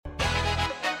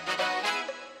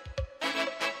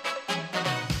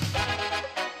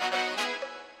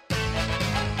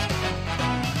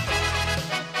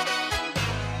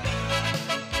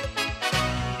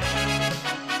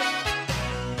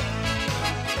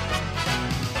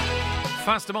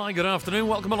Faster by, good afternoon.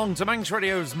 Welcome along to Manx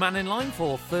Radio's Mannin Line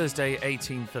for Thursday,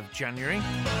 18th of January.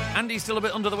 Andy's still a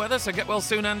bit under the weather, so get well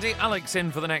soon, Andy. Alex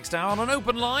in for the next hour. On an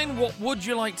open line, what would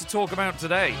you like to talk about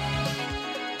today?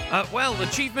 Well, the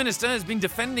Chief Minister has been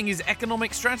defending his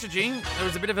economic strategy. There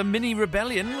was a bit of a mini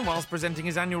rebellion whilst presenting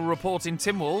his annual report in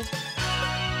Tynwald.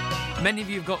 Many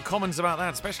of you have got comments about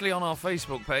that, especially on our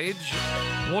Facebook page.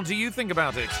 What do you think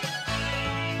about it?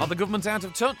 Are the government out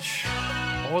of touch?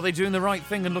 Or are they doing the right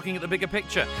thing and looking at the bigger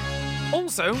picture?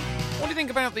 Also, what do you think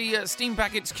about the Steam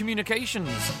Packet's communications?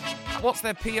 What's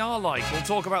their PR like? We'll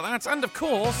talk about that. And, of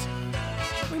course,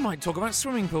 we might talk about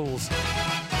swimming pools.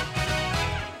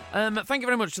 Thank you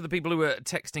very much to the people who were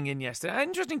texting in yesterday. An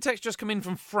interesting text just come in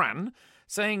from Fran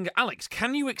saying, Alex,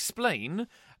 can you explain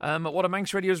what are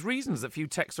Manx Radio's reasons that few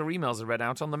texts or emails are read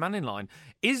out on the Mannin Line?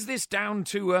 Is this down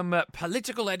to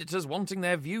political editors wanting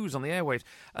their views on the airwaves?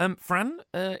 Fran,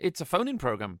 it's a phone-in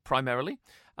programme, primarily.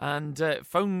 And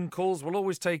phone calls will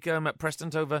always take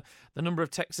precedent over the number of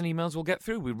texts and emails we'll get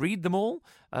through. We read them all.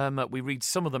 We read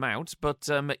some of them out. But,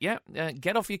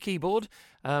 get off your keyboard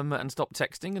and stop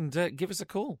texting and give us a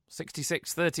call.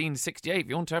 66 13 68. If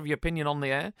you want to have your opinion on the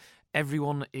air,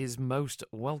 everyone is most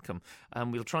welcome.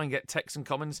 We'll try and get texts and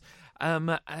comments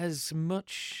as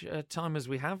much time as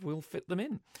we have. We'll fit them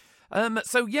in.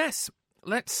 So, yes,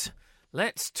 let's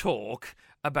talk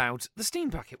about the Steam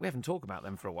Packet. We haven't talked about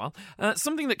them for a while.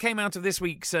 Something that came out of this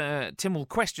week's Tynwald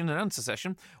question and answer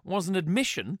session was an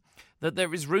admission that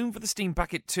there is room for the Steam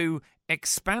Packet to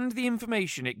expand the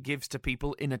information it gives to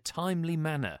people in a timely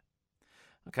manner.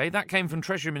 OK, that came from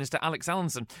Treasury Minister Alex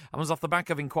Allinson and was off the back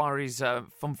of inquiries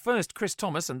from first Chris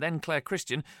Thomas and then Claire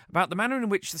Christian about the manner in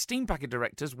which the Steam Packet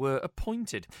directors were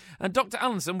appointed. And Dr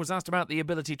Allinson was asked about the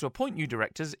ability to appoint new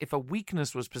directors if a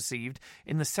weakness was perceived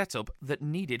in the setup that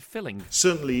needed filling.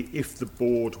 Certainly, if the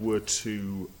board were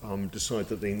to decide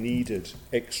that they needed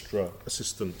extra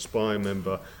assistance by a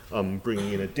member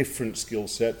bringing in a different skill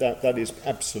set, that is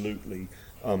absolutely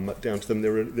down to them.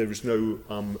 There is no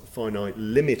finite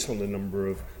limit on the number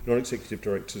of non-executive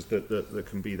directors that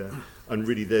can be there. And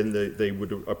really then they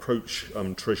would approach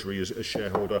Treasury as a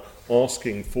shareholder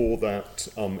asking for that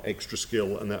extra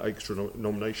skill and that extra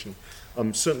nomination.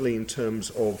 Certainly in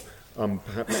terms of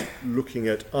perhaps looking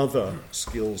at other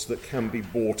skills that can be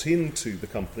brought into the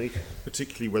company,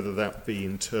 particularly whether that be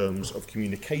in terms of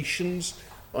communications.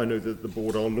 I know that the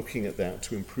board are looking at that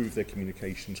to improve their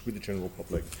communications with the general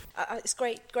public. It's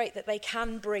great that they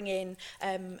can bring in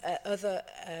other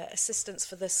assistance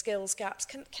for the skills gaps.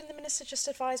 Can the Minister just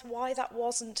advise why that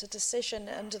wasn't a decision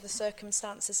under the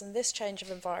circumstances in this change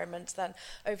of environment then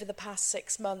over the past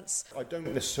 6 months? I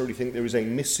don't necessarily think there is a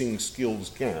missing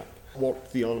skills gap.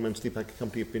 What the Isle of Man Steam Packet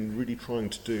Company have been really trying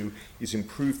to do is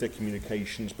improve their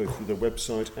communications both through their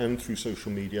website and through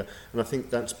social media, and I think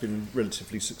that's been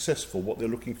relatively successful. What they're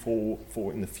looking for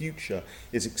in the future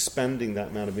is expanding that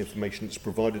amount of information that's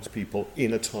provided to people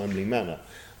in a timely manner,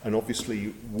 and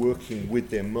obviously working with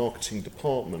their marketing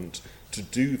department to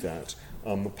do that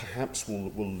perhaps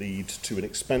will lead to an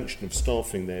expansion of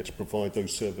staffing there to provide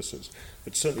those services.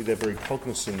 But certainly they're very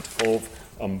cognizant of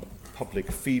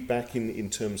public feedback in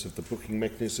terms of the booking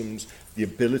mechanisms, the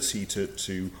ability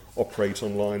to operate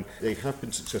online. They have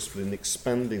been successful in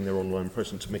expanding their online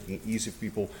presence, making it easy for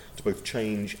people to both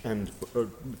change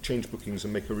bookings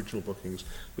and make original bookings.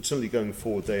 But certainly going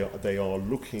forward, they are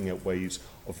looking at ways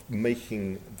of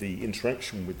making the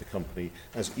interaction with the company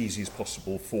as easy as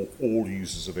possible for all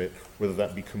users of it, whether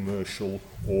that be commercial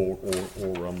or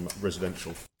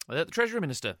residential. The Treasury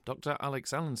Minister, Dr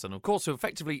Alex Allinson, of course, who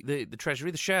effectively the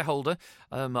Treasury, the shareholder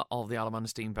of the Isle of Man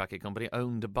Steam Packet Company,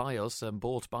 owned by us and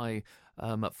bought by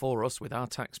for us with our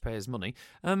taxpayers' money.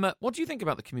 What do you think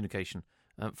about the communication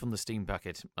from the Steam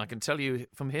Packet? I can tell you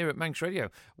from here at Manx Radio,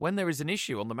 when there is an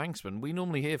issue on the Manxman, we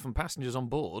normally hear from passengers on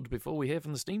board before we hear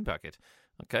from the Steam Packet.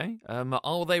 Okay,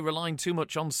 are they relying too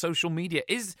much on social media?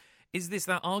 Is this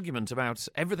that argument about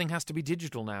everything has to be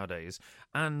digital nowadays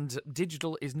and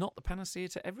digital is not the panacea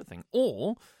to everything?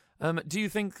 Or do you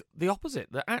think the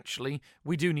opposite, that actually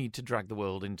we do need to drag the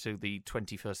world into the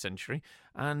 21st century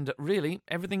and really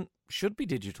everything should be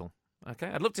digital? Okay,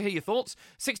 I'd love to hear your thoughts.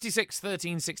 66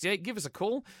 13 68. Give us a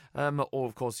call, or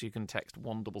of course you can text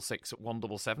 166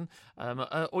 177,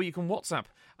 or you can WhatsApp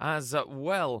as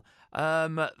well.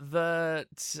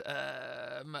 Let's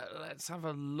have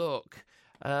a look.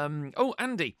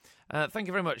 Andy, thank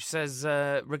you very much. Says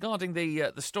regarding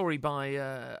the story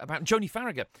about Joni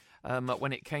Farragher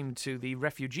when it came to the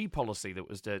refugee policy that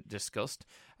was discussed.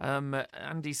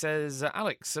 Andy says,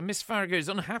 Alex, Miss Farragher is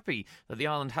unhappy that the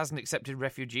island hasn't accepted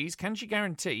refugees. Can she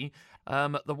guarantee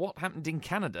that what happened in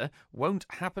Canada won't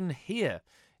happen here?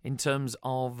 in terms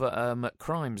of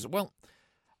crimes? Well,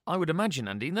 I would imagine,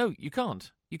 Andy, no, you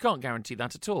can't. You can't guarantee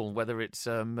that at all, whether it's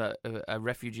a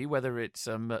refugee, whether it's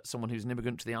someone who's an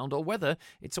immigrant to the island, or whether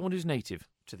it's someone who's native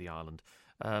to the island.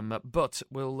 But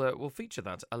we'll feature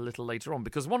that a little later on,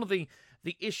 because one of the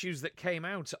issues that came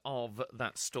out of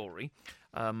that story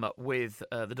with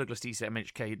the Douglas East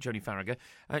MHK, Joni Farragher,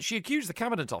 she accused the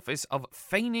Cabinet Office of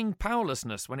feigning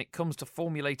powerlessness when it comes to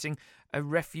formulating a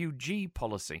refugee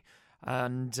policy.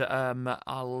 And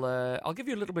I'll give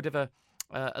you a little bit of a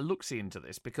look-see into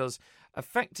this, because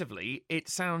effectively it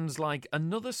sounds like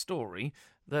another story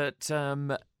that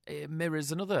it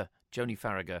mirrors another Joni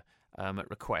Farragher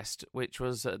request, which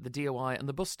was the DOI and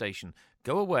the bus station.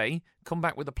 Go away, come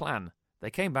back with a plan. They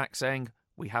came back saying,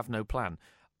 we have no plan.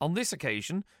 On this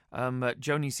occasion,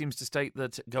 Joni seems to state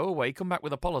that go away, come back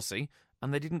with a policy,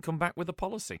 and they didn't come back with a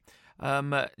policy.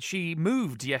 She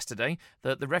moved yesterday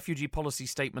that the refugee policy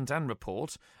statement and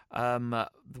report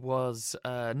was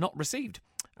not received,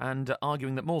 and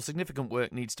arguing that more significant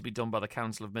work needs to be done by the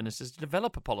Council of Ministers to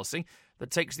develop a policy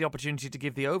that takes the opportunity to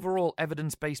give the overall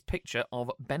evidence-based picture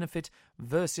of benefit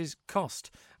versus cost.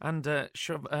 And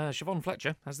Siobhan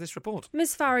Fletcher has this report.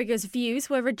 Ms Farragher's views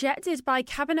were rejected by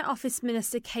Cabinet Office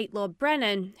Minister Kate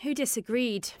Lord-Brennan, who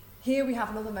disagreed. Here we have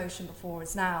another motion before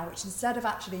us now, which instead of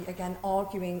actually, again,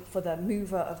 arguing for the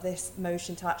mover of this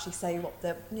motion to actually say what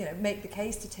make the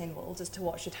case to Tynwald as to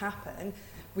what should happen,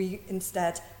 we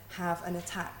instead have an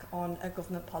attack on a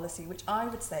government policy, which I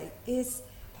would say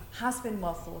has been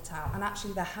well thought out, and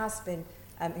actually there has been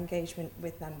engagement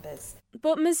with members.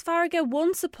 But Ms Farragher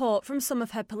won support from some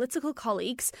of her political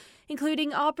colleagues,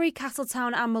 including Arbury,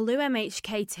 Castletown and Maloo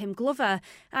MHK Tim Glover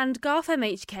and Garth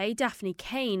MHK Daphne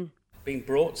Kane. Being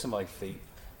brought to my feet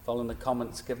following the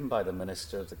comments given by the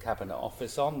Minister of the Cabinet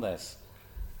Office on this.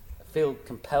 I feel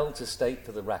compelled to state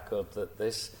for the record that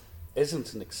this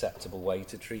isn't an acceptable way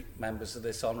to treat members of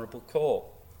this honourable court.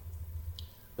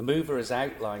 The mover has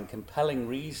outlined compelling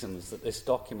reasons that this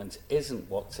document isn't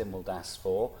what Tynwald asked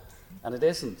for, and it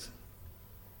isn't.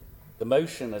 The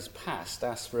motion as passed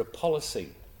asks for a policy,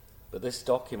 but this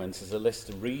document is a list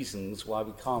of reasons why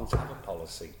we can't have a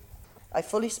policy. I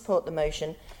fully support the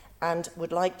motion and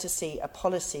would like to see a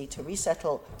policy to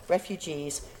resettle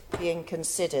refugees being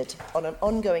considered on an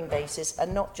ongoing basis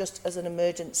and not just as an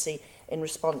emergency in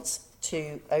response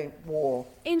to a war.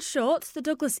 In short, the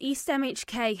Douglas East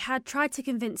MHK had tried to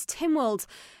convince Tynwald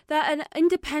that an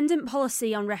independent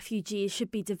policy on refugees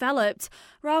should be developed,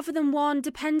 rather than one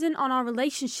dependent on our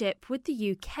relationship with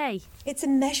the UK. It's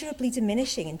immeasurably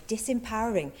diminishing and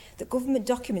disempowering that government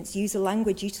documents use the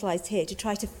language utilised here to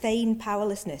try to feign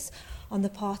powerlessness on the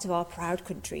part of our proud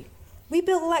country. We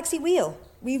built the Laxey Wheel,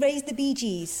 we raised the Bee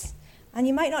Gees, and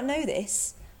you might not know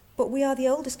this, but we are the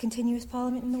oldest continuous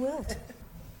parliament in the world.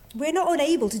 We're not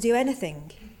unable to do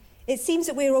anything. It seems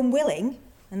that we're unwilling,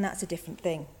 and that's a different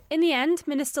thing. In the end,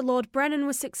 Minister Lord-Brennan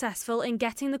was successful in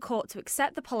getting the court to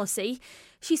accept the policy.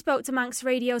 She spoke to Manx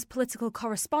Radio's political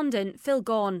correspondent, Phil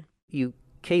Gaughan. You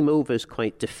came over as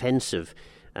quite defensive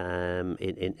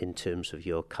in terms of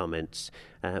your comments.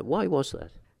 Why was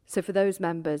that? So for those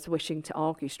members wishing to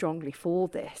argue strongly for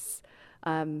this,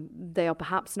 they are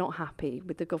perhaps not happy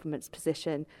with the government's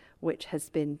position, which has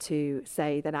been to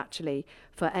say that actually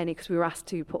because we were asked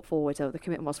to put forward, the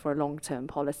commitment was for a long-term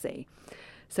policy.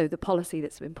 So the policy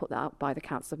that's been put out by the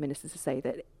Council of Ministers to say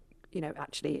that,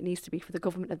 actually it needs to be for the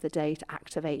government of the day to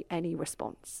activate any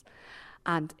response.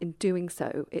 And in doing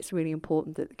so, it's really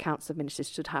important that the Council of Ministers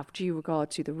should have due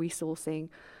regard to the resource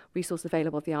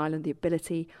available of the island, the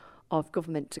ability of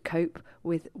government to cope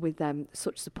with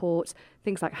such support,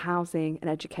 things like housing and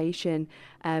education,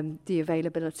 the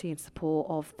availability and support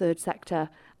of third sector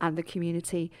and the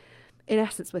community. In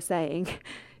essence, we're saying,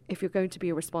 if you're going to be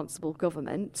a responsible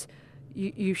government,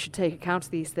 you should take account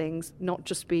of these things, not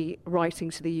just be writing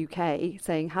to the UK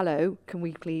saying, hello, can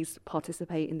we please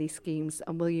participate in these schemes,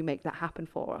 and will you make that happen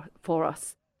for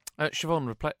us?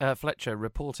 Siobhan Fletcher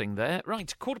reporting there.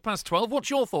 Right, 12:15.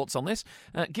 What's your thoughts on this?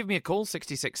 Give me a call,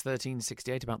 66 13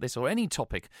 68, about this or any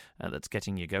topic that's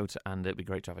getting your goat, and it'd be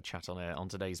great to have a chat on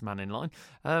today's Mannin Line.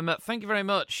 Thank you very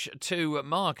much to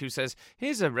Mark, who says,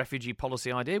 here's a refugee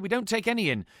policy idea. We don't take any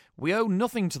in. We owe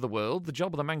nothing to the world. The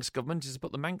job of the Manx government is to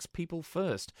put the Manx people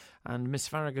first, and Miss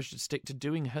Farragher should stick to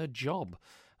doing her job.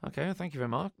 Okay, thank you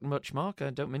very much, Mark.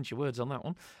 Don't mince your words on that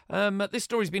one. This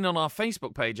story's been on our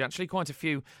Facebook page, actually. Quite a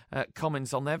few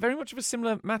comments on there. Very much of a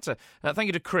similar matter. Thank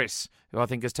you to Chris, who I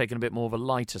think has taken a bit more of a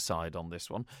lighter side on this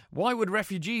one. Why would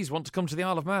refugees want to come to the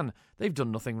Isle of Man? They've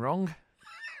done nothing wrong.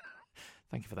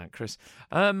 Thank you for that, Chris.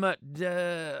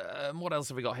 What else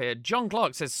have we got here? John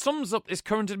Clark says, sums up this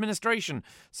current administration.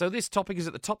 So this topic is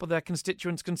at the top of their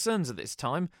constituents' concerns at this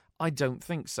time. I don't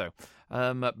think so.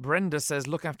 Brenda says,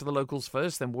 look after the locals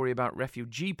first, then worry about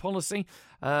refugee policy.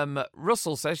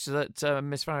 Russell says that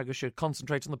Miss Farragut should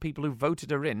concentrate on the people who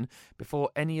voted her in before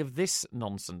any of this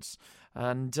nonsense.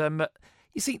 And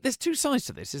you see, there's two sides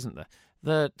to this, isn't there?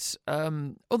 That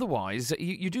otherwise,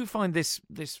 you do find this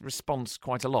response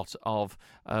quite a lot of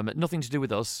nothing to do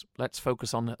with us, let's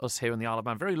focus on us here in the Isle of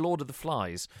Man. Very Lord of the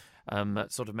Flies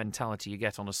sort of mentality you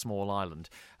get on a small island.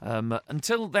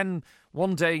 Until then,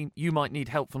 one day you might need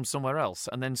help from somewhere else,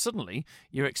 and then suddenly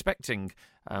you're expecting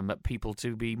people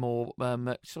to be more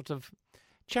sort of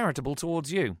charitable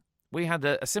towards you. We had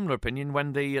a similar opinion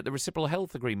when the reciprocal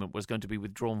health agreement was going to be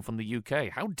withdrawn from the UK.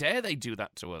 How dare they do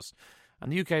that to us?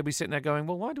 And the UK will be sitting there going,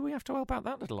 well, why do we have to help out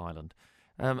that little island?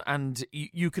 And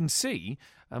you can see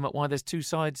why there's two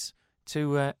sides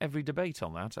to every debate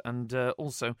on that, and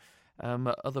also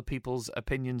other people's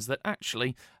opinions that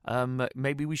actually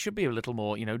maybe we should be a little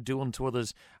more, do unto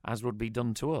others as would be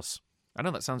done to us. I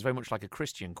know that sounds very much like a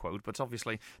Christian quote, but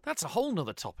obviously that's a whole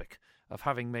nother topic of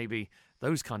having maybe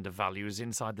those kind of values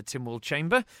inside the Tynwald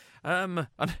chamber. And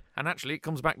actually it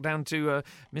comes back down to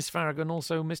Miss Farragut and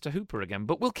also Mr. Hooper again.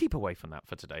 But we'll keep away from that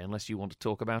for today, unless you want to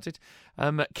talk about it.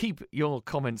 Keep your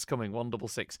comments coming,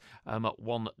 166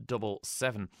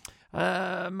 177.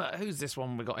 Who's this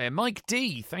one we got here? Mike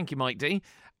D. Thank you, Mike D.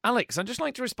 Alex, I'd just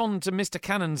like to respond to Mr.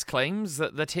 Cannon's claims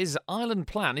that his island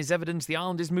plan is evidence the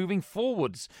island is moving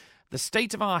forwards. The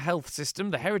state of our health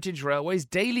system, the heritage railways,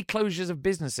 daily closures of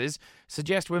businesses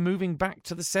suggest we're moving back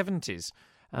to the 70s.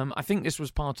 I think this was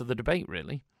part of the debate,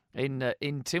 really, in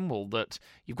Tynwald, that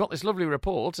you've got this lovely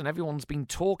report and everyone's been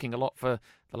talking a lot for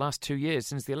the last 2 years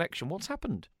since the election. What's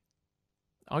happened?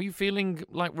 Are you feeling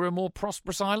like we're a more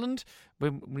prosperous island?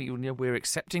 We're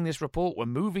accepting this report, we're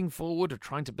moving forward, we're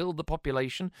trying to build the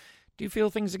population. Do you feel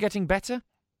things are getting better?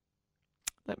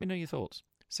 Let me know your thoughts.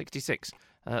 66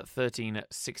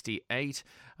 1368.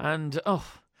 And,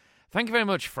 thank you very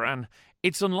much, Fran.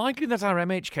 It's unlikely that our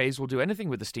MHKs will do anything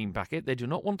with the steam packet. They do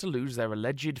not want to lose their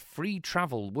alleged free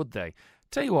travel, would they?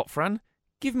 Tell you what, Fran,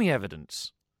 give me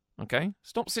evidence. Okay?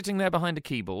 Stop sitting there behind a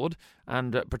keyboard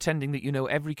and pretending that you know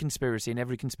every conspiracy and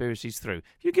every conspiracy's through.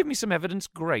 If you give me some evidence,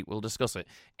 great, we'll discuss it.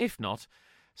 If not,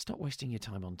 stop wasting your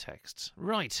time on texts.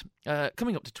 Right,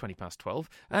 coming up to 20 past 12,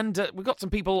 and we've got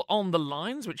some people on the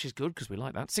lines, which is good because we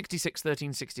like that. 66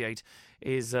 13 68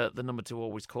 is the number to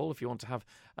always call if you want to have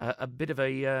a bit of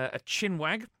a chin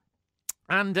wag.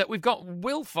 And we've got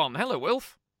Wilf on. Hello,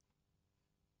 Wilf.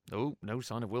 Oh, no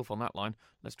sign of Wilf on that line.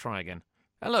 Let's try again.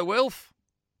 Hello, Wilf.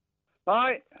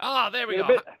 Hi. Ah, there we go.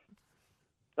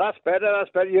 That's better. That's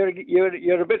better.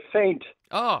 You're a bit faint.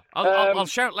 Oh, I'll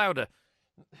shout louder.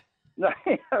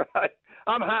 Right.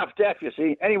 I'm half deaf, you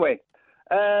see. Anyway,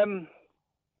 I'm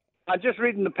just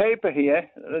reading the paper here,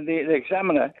 the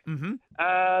Examiner,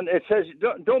 and it says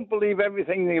don't believe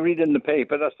everything they read in the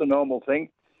paper. That's the normal thing.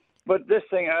 But this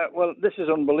thing, this is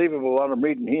unbelievable what I'm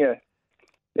reading here.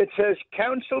 It says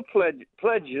council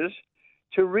pledges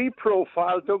to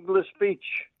reprofile Douglas Beach.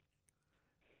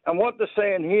 And what they're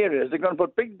saying here is they're going to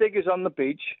put big diggers on the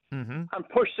beach and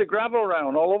push the gravel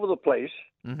around all over the place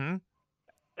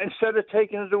instead of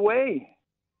taking it away.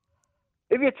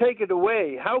 If you take it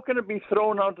away, how can it be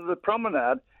thrown onto the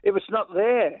promenade if it's not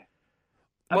there?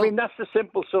 I mean, that's the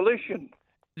simple solution.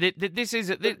 This is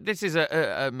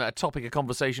a topic of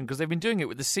conversation because they've been doing it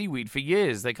with the seaweed for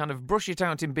years. They kind of brush it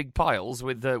out in big piles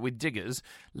with diggers,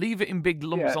 leave it in big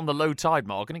lumps on the low tide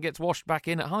mark, and it gets washed back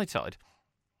in at high tide.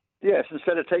 Yes,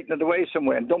 instead of taking it away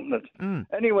somewhere and dumping it.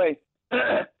 Anyway,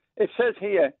 it says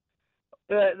here,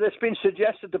 it's been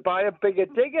suggested to buy a bigger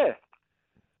digger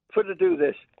to do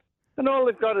this. And all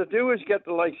they've got to do is get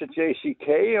the likes of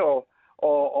JCK or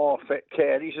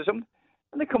Carey's or something,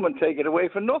 and they come and take it away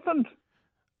for nothing.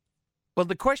 Well,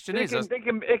 the question is...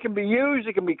 It can be used,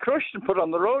 it can be crushed and put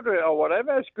on the roadway or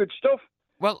whatever. It's good stuff.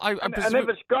 Well, and if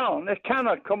it's gone, it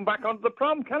cannot come back onto the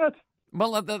prom, can it?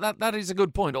 Well, that is a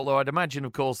good point, although I'd imagine,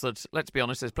 of course, that, let's be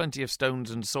honest, there's plenty of stones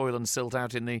and soil and silt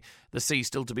out in the sea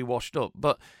still to be washed up.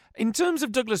 But in terms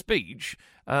of Douglas Beach,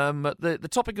 the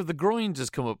topic of the groins has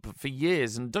come up for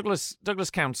years, and Douglas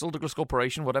Council, Douglas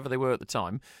Corporation, whatever they were at the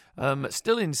time,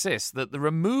 still insists that the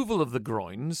removal of the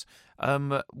groins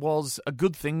was a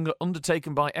good thing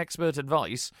undertaken by expert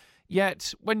advice.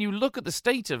 Yet, when you look at the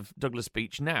state of Douglas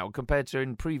Beach now compared to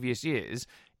in previous years,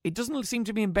 it doesn't seem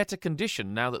to be in better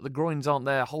condition now that the groins aren't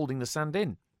there holding the sand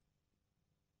in.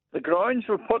 The groins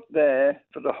were put there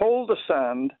to hold the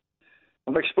sand.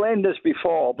 I've explained this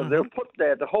before, but they were put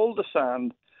there to hold the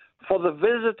sand for the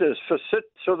visitors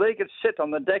so they could sit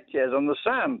on the deck chairs on the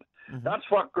sand. Mm-hmm. That's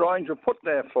what groins were put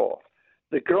there for.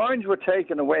 The groins were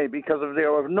taken away because they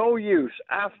were of no use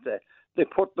after they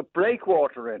put the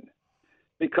breakwater in,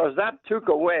 because that took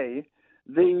away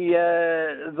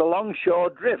the longshore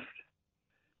drift.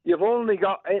 You've only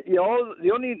got the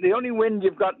only wind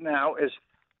you've got now is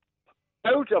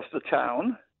out of the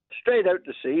town, straight out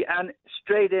to sea, and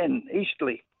straight in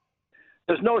easterly.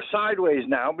 There's no sideways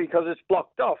now because it's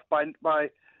blocked off by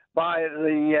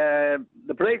the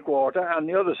breakwater, and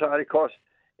the other side, of course,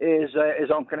 is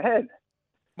Onken Head.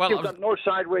 Well, you've got no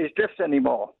sideways drift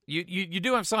anymore. You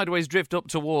do have sideways drift up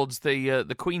towards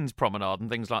the Queen's Promenade and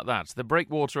things like that. The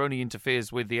breakwater only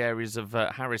interferes with the areas of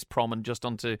Harris Prom and just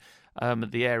onto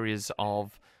the areas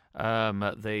of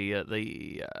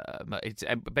it's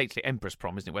basically Empress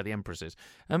Prom, isn't it, where the Empress is?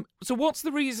 So what's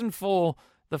the reason for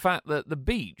the fact that the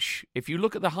beach, if you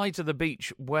look at the height of the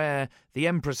beach where the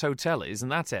Empress Hotel is in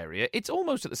that area, it's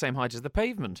almost at the same height as the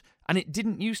pavement, and it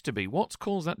didn't used to be. What's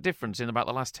caused that difference in about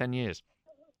the last 10 years?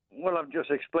 Well, I've just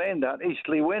explained that.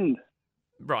 Easterly wind.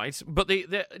 Right, but there's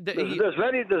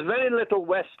very little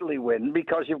westerly wind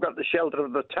because you've got the shelter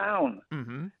of the town.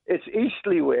 Mm-hmm. It's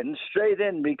easterly wind straight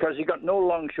in because you've got no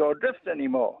longshore drift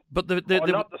anymore. But not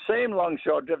the same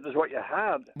longshore drift as what you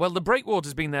had. Well, the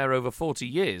breakwater's been there over 40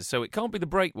 years, so it can't be the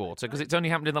breakwater because it's only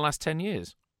happened in the last 10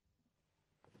 years.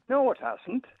 No, it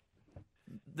hasn't.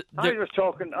 I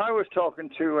was talking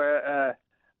to a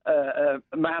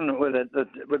man with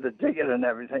a digger and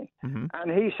everything, mm-hmm.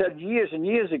 and he said years and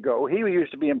years ago he used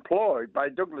to be employed by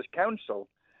Douglas Council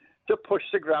to push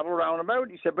the gravel round about.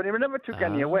 He said, but he never took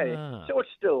any away, so it's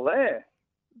still there.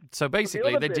 So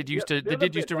basically, they did used to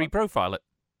reprofile it.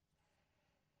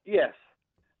 Yes,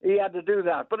 he had to do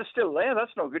that, but it's still there.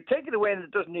 That's no good. Take it away and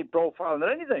it doesn't need profiling or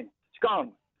anything. It's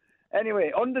gone.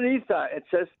 Anyway, underneath that it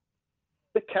says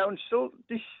the council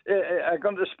are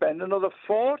going to spend another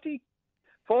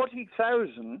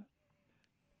 40,000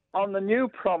 on the new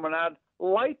promenade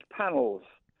light panels.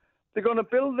 They're going to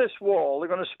build this wall. They're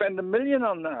going to spend $1 million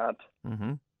on that,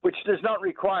 mm-hmm. which is not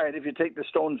required if you take the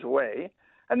stones away.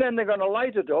 And then they're going to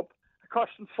light it up,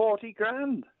 costing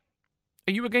 $40,000.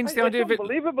 Are you against the idea of it? It's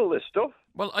unbelievable, this stuff.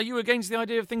 Well, are you against the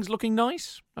idea of things looking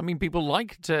nice? I mean, people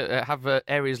like to have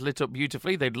areas lit up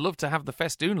beautifully. They'd love to have the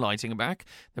festoon lighting back.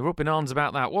 They're up in arms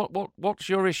about that. What's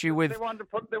your issue with? They want to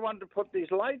put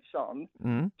these lights on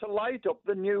mm-hmm. to light up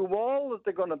the new wall that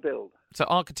they're going to build. So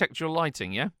architectural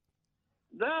lighting, yeah.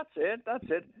 That's it.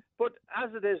 But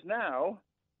as it is now,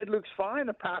 it looks fine.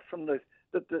 Apart from the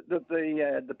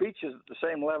beach is at the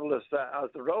same level as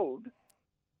the road.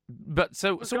 But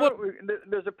so what?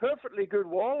 There's a perfectly good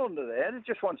wall under there. It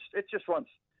just wants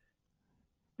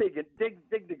dig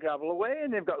the gravel away,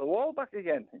 and they've got the wall back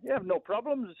again. You have no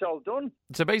problems. It's all done.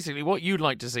 So basically, what you'd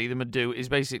like to see them do is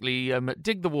basically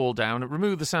dig the wall down,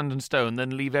 remove the sand and stone,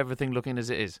 then leave everything looking as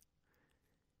it is.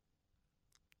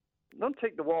 Don't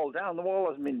take the wall down. The wall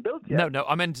hasn't been built yet. No.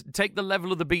 I meant take the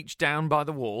level of the beach down by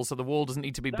the wall, so the wall doesn't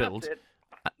need to be built,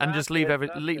 and just leave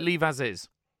leave as is.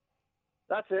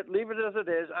 That's it. Leave it as it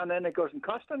is, and then it doesn't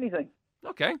cost anything.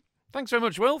 Okay. Thanks very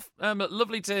much, Wilf.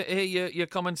 Lovely to hear your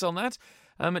comments on that.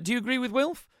 Do you agree with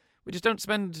Wilf? We just don't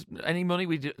spend any money.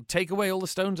 We take away all the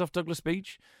stones off Douglas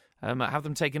Beach, have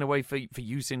them taken away for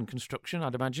use in construction,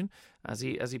 I'd imagine, as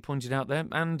he pointed out there,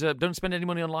 and don't spend any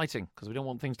money on lighting because we don't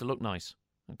want things to look nice.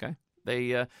 Okay.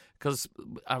 Because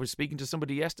I was speaking to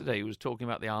somebody yesterday who was talking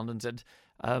about the island and said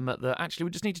that actually we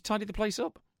just need to tidy the place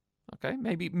up. Okay,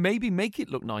 maybe make it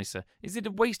look nicer. Is it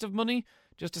a waste of money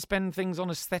just to spend things on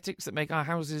aesthetics that make our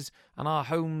houses and our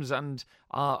homes and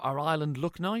our island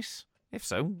look nice? If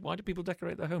so, why do people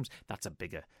decorate their homes? That's a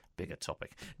bigger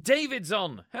topic. David's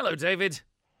on. Hello, David.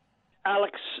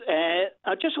 Alex,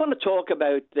 I just want to talk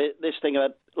about this thing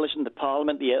about listening to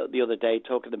Parliament the other day,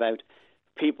 talking about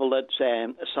people that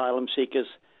asylum seekers,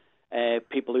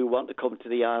 people who want to come to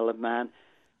the Isle of Man.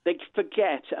 They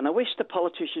forget, and I wish the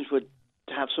politicians would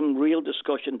have some real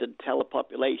discussion to tell the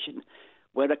population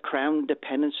we're a crown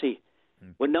dependency.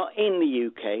 We're not in the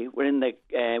UK.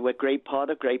 We're a great part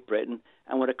of Great Britain,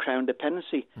 and we're a crown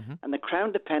dependency. Mm-hmm. And the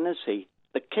crown dependency,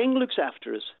 the king looks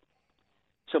after us.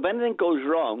 So if anything goes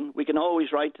wrong, we can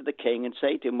always write to the king and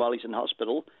say to him while he's in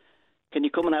hospital, can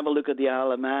you come and have a look at the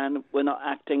Isle of Man? We're not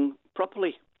acting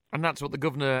properly. And that's what the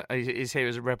governor is here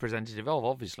as a representative of,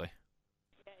 obviously.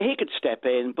 He could step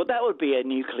in, but that would be a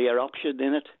nuclear option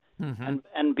in it. Mm-hmm.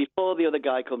 And before the other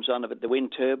guy comes on about the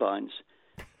wind turbines,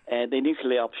 the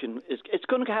nuclear option it's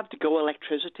going to have to go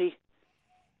electricity.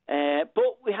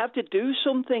 But we have to do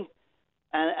something.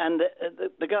 And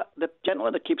the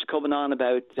gentleman that keeps coming on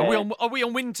about... Are we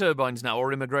on wind turbines now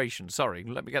or immigration? Sorry,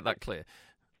 let me get that clear.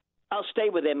 I'll stay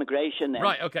with immigration then.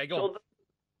 Right, okay, go on.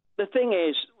 The thing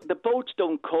is, the boats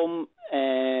don't come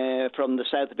from the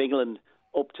south of England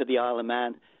up to the Isle of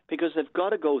Man because they've got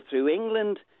to go through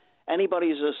England. Anybody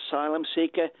who's an asylum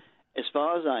seeker, as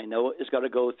far as I know, has got to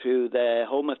go through the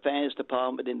Home Affairs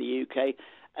Department in the UK.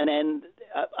 And then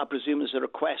I presume there's a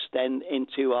request then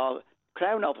into our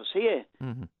Crown Office here.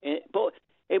 Mm-hmm. But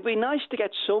it'd be nice to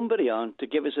get somebody on to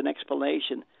give us an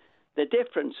explanation. The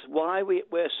difference, why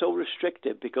we're so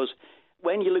restrictive, because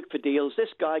when you look for deals, this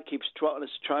guy keeps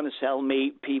trying to sell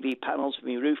me PV panels for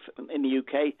my roof in the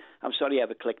UK. I'm sorry I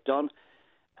ever clicked on.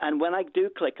 And when I do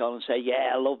click on and say,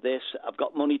 yeah, I love this, I've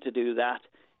got money to do that,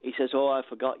 he says, oh, I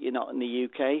forgot you're not in the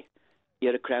UK.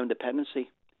 You're a Crown dependency.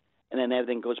 And then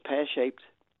everything goes pear-shaped.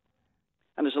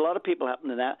 And there's a lot of people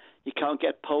happening that. You can't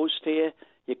get post here.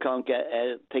 You can't get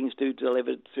things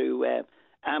delivered through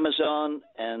Amazon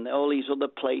and all these other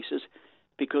places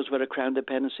because we're a Crown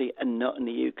dependency and not in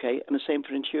the UK. And the same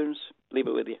for insurance. Leave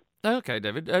it with you. Okay,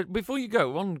 David. Before you go,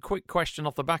 one quick question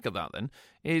off the back of that then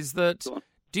is that...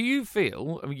 Do you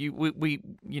feel, I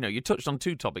mean, you touched on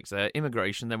two topics there,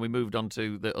 immigration, then we moved on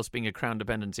to us being a Crown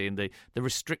dependency and the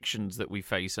restrictions that we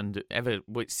face and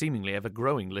seemingly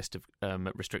ever-growing list of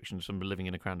restrictions from living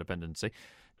in a Crown dependency.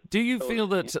 Do you feel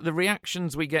that the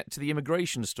reactions we get to the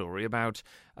immigration story about,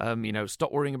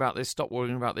 stop worrying about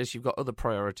this, you've got other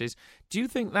priorities, do you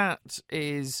think that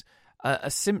is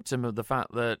a symptom of the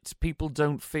fact that people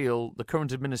don't feel the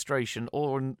current administration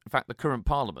or, in fact, the current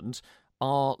Parliament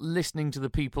are listening to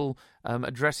the people,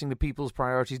 addressing the people's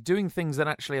priorities, doing things that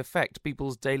actually affect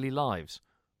people's daily lives?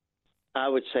 I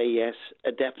would say yes,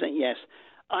 a definite yes.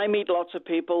 I meet lots of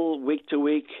people week to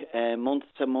week, month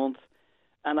to month,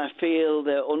 and I feel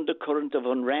the undercurrent of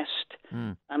unrest,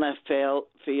 and I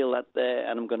feel that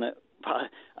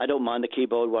I don't mind the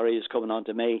keyboard warriors coming on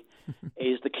to me,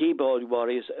 is the keyboard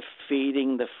warriors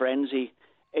feeding the frenzy.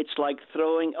 It's like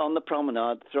throwing on the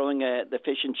promenade, throwing the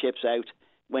fish and chips out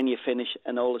when you finish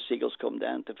and all the seagulls come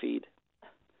down to feed.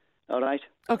 All right?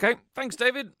 Okay, thanks,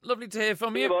 David. Lovely to hear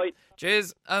from you. Bye.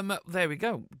 Cheers. There we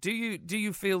go. Do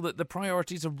you feel that the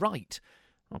priorities are right?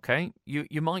 Okay,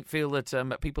 you might feel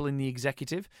that people in the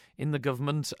executive, in the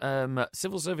government,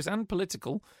 civil service and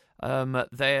political,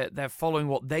 they're following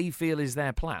what they feel is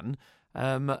their plan,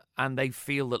 and they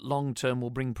feel that long term will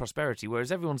bring prosperity,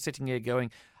 whereas everyone's sitting here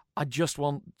going, I just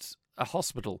want a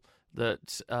hospital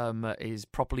that is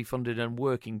properly funded and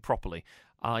working properly.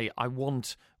 I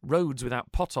want roads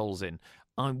without potholes in.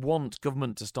 I want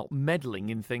government to stop meddling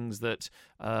in things that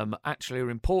actually are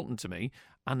important to me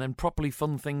and then properly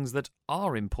fund things that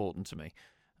are important to me.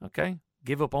 Okay?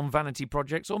 Give up on vanity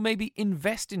projects or maybe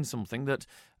invest in something that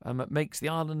makes the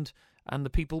island and the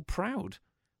people proud.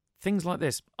 Things like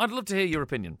this. I'd love to hear your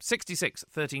opinion. 66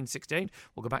 13 68.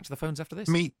 We'll go back to the phones after this.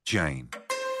 Meet Jane.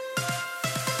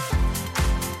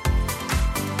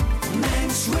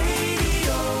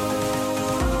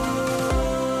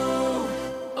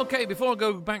 Okay, before I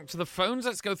go back to the phones,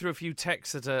 let's go through a few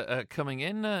texts that are coming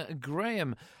in.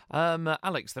 Graham,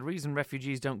 Alex, the reason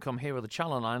refugees don't come here or the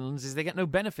Channel Islands is they get no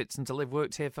benefits until they've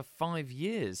worked here for 5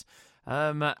 years.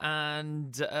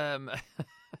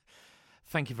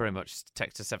 Thank you very much.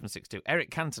 Text to 762. Eric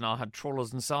Cantona had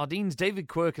trawlers and sardines. David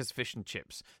Quirker's fish and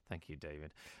chips. Thank you,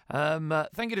 David.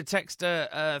 Thank you to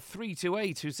texter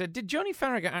 328 who said, did Joni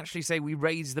Farragher actually say we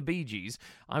raise the Bee Gees?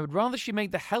 I would rather she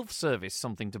made the health service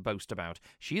something to boast about.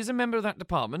 She is a member of that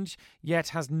department, yet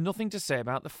has nothing to say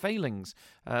about the failings.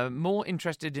 More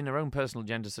interested in her own personal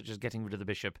agenda, such as getting rid of the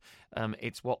bishop.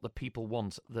 It's what the people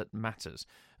want that matters.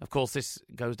 Of course, this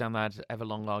goes down that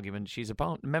ever-long argument. She's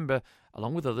a member,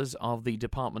 along with others, of the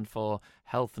Department for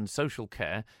Health and Social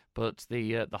Care, but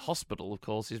the hospital, of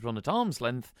course, is run at arm's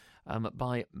length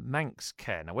by Manx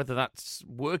Care. Now, whether that's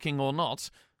working or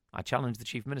not, I challenge the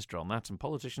Chief Minister on that, and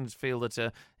politicians feel that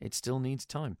it still needs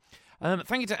time.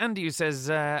 Thank you to Andy, who says,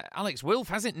 Alex Wilf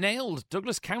has it nailed.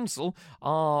 Douglas Council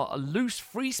are loose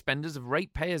free spenders of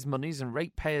ratepayers' monies, and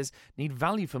ratepayers need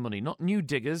value for money, not new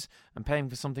diggers and paying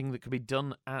for something that could be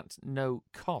done at no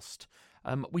cost.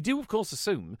 We do, of course,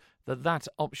 assume that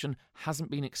option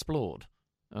hasn't been explored,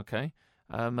 okay?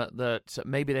 That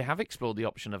maybe they have explored the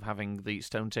option of having the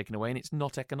stone taken away and it's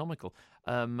not economical.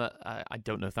 I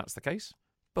don't know if that's the case,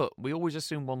 but we always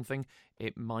assume one thing,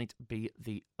 it might be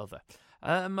the other.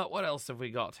 What else have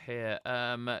we got here?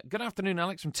 Good afternoon,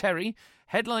 Alex, from Terry.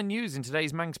 Headline news in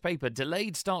today's Manx paper.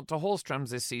 Delayed start to horse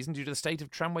trams this season due to the state of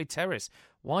Tramway Terrace.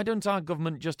 Why don't our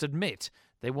government just admit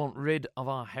they want rid of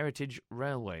our heritage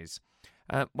railways?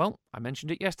 Well, I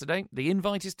mentioned it yesterday. The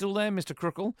invite is still there, Mr.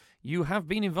 Crookle. You have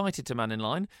been invited to Mannin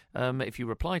Line. If you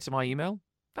reply to my email,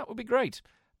 that would be great.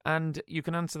 And you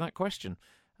can answer that question.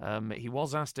 He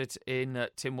was asked it in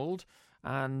Tynwald,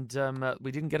 and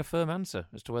we didn't get a firm answer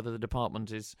as to whether the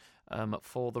department is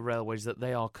for the railways that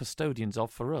they are custodians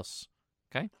of for us.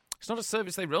 Okay? It's not a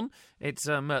service they run. It's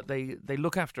they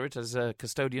look after it as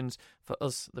custodians for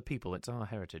us, the people. It's our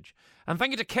heritage. And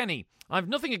thank you to Kenny. I've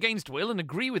nothing against Will and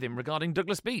agree with him regarding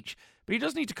Douglas Beach, but he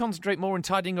does need to concentrate more on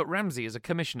tidying up Ramsey as a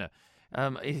commissioner.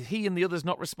 Is he and the others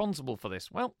not responsible for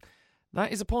this? Well,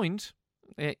 that is a point.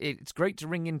 It's great to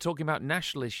ring in talking about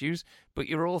national issues, but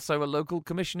you're also a local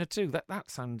commissioner too. That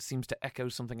seems to echo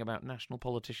something about national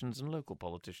politicians and local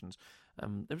politicians.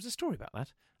 There was a story about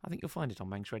that. I think you'll find it on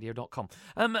manxradio.com.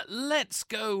 Let's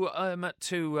go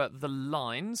to the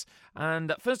lines.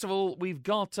 And first of all, we've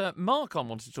got Mark on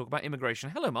wanting to talk about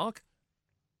immigration. Hello, Mark.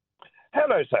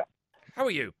 Hello, sir. How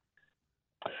are you?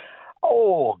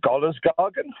 Oh, Gollers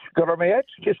Gargan. Got on my head.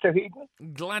 Just a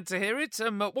heathen. Glad to hear it.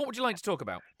 What would you like to talk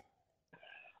about?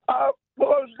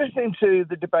 Well, I was listening to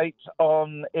the debate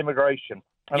on immigration,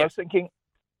 and Yes. I was thinking,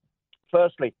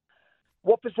 firstly,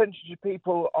 what percentage of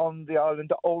people on the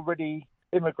island are already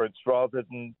immigrants rather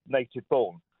than native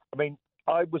born? I mean,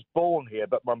 I was born here,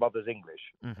 but my mother's English.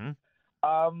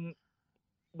 Mm-hmm.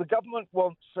 The government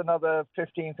wants another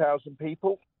 15,000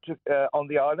 people on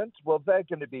the island. Well, they're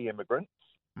going to be immigrants.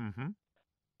 Mm-hmm.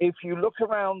 If you look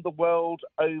around the world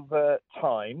over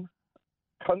time,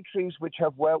 countries which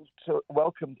have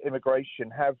welcomed immigration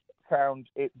have found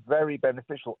it very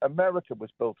beneficial. America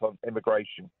was built on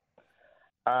immigration.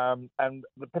 And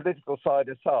the political side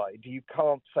aside, you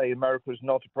can't say America is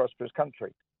not a prosperous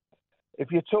country.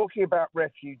 If you're talking about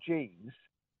refugees,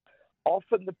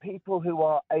 often the people who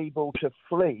are able to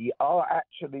flee are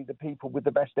actually the people with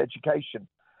the best education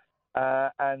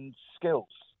and skills.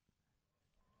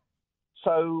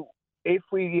 So if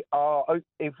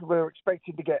we're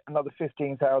expecting to get another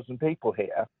 15,000 people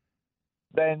here,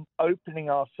 then opening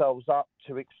ourselves up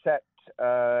to accept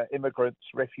immigrants,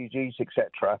 refugees,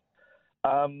 etc.,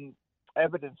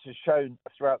 evidence has shown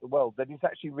throughout the world that it's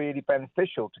actually really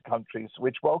beneficial to countries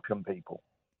which welcome people.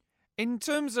 In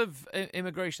terms of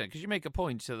immigration, because you make a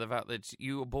point to the fact that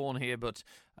you were born here, but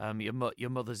your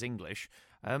mother's English.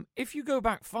 If you go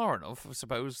back far enough, I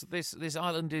suppose this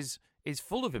island is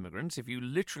full of immigrants. If you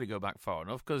literally go back far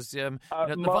enough, because the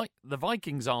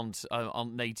Vikings aren't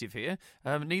native here.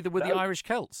 Neither were the Irish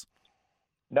Celts.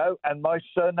 No, and my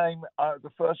surname,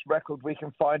 the first record we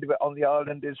can find of it on the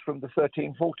island is from the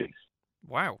 1340s.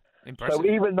 Wow, impressive. So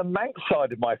even the Manx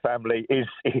side of my family is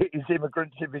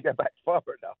immigrants if we go back far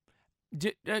enough.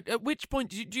 At which point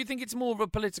do you think it's more of a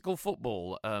political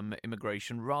football,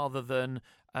 immigration, rather than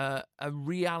a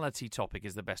reality topic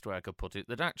is the best way I could put it,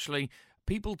 that actually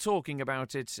people talking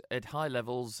about it at high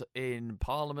levels in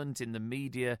Parliament, in the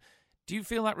media, do you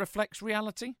feel that reflects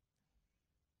reality?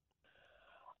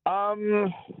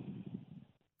 Because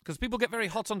people get very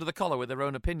hot under the collar with their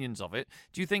own opinions of it.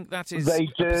 Do you think that is... They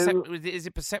do. Is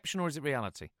it perception or is it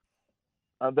reality?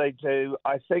 They do.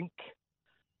 I think...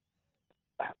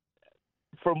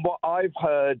 From what I've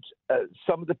heard,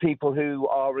 some of the people who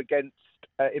are against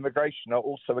immigration are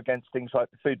also against things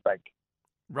like the food bank.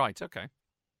 Right. Okay.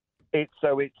 It's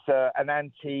an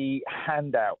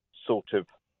anti-handout sort of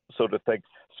thing.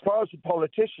 As far as the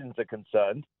politicians are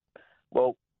concerned,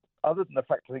 well, other than the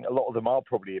fact I think a lot of them are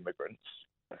probably immigrants,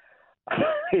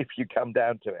 if you come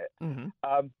down to it, mm-hmm.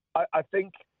 I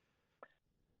think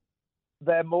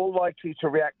they're more likely to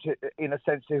react in a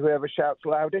sense to whoever shouts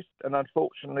loudest. And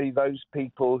unfortunately, those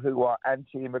people who are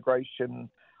anti-immigration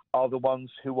are the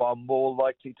ones who are more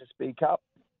likely to speak up.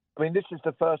 I mean, this is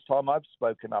the first time I've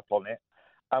spoken up on it.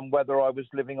 And whether I was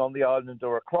living on the island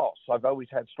or across, I've always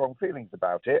had strong feelings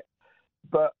about it.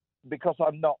 But because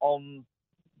I'm not on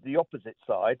the opposite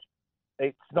side,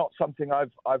 it's not something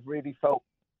I've really felt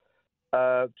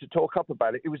to talk up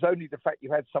about it. It was only the fact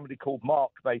you had somebody called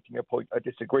Mark making a point I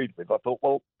disagreed with. I thought,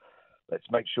 well, let's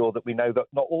make sure that we know that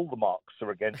not all the Marks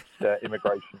are against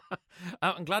immigration.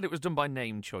 I'm glad it was done by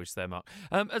name choice there, Mark.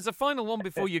 As a final one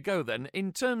before you go then,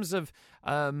 in terms of,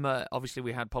 obviously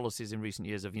we had policies in recent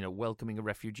years of, welcoming a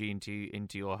refugee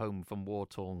into your home from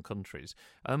war-torn countries.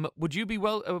 Would you be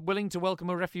willing to welcome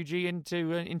a refugee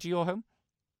into your home?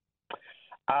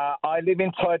 I live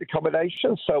in tied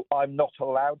accommodation, so I'm not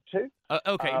allowed to.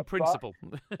 Okay, in principle.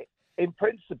 In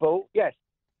principle, yes.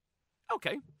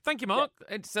 Okay, thank you, Mark.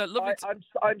 Yeah. It's lovely.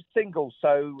 I'm single,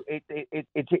 so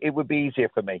it would be easier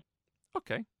for me.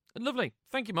 Okay, Lovely.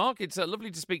 Thank you, Mark. It's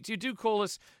lovely to speak to you. Do call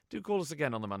us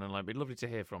again on the Mannin Line. It'd be lovely to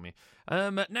hear from you.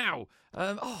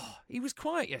 He was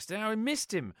quiet yesterday. I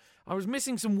missed him. I was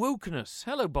missing some wokeness.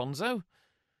 Hello, Bonzo.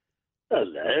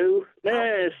 Hello.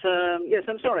 Yes,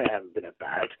 I'm sorry I haven't been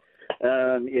about.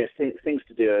 Yes, things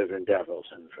to do over in Davos,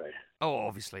 I'm afraid. Oh,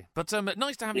 obviously. But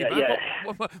nice to have you back. Yeah.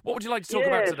 What would you like to talk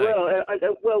about today?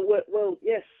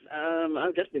 Yes.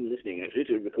 I've just been listening, actually,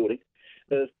 to a recording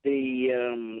of the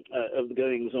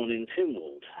goings on in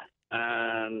Tynwald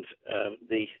and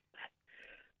the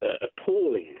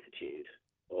appalling attitude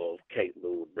of Kate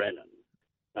Lord Brennan,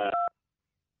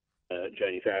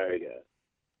 Joni Farragher,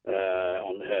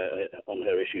 on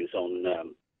her issues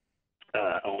on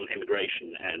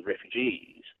immigration and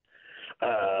refugees.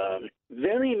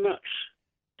 Very much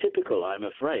typical, I'm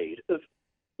afraid, of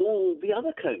all the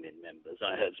other Comin members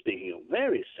I heard speaking on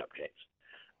various subjects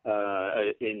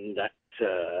in that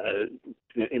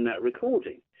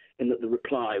recording, in that the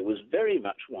reply was very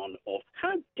much one of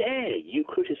 "How dare you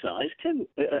criticise Comin?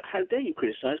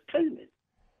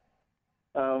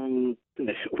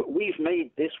 We've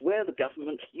made this. We're the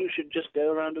government. You should just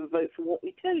go around and vote for what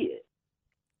we tell you."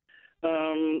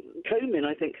 Comin,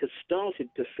 I think, has started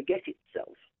to forget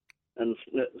itself and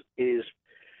is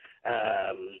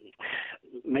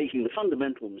making the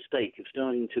fundamental mistake of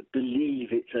starting to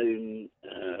believe its own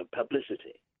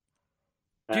publicity.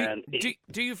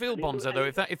 Do you feel, Bonzo, though,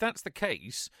 if that's the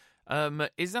case,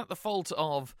 is that the fault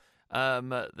of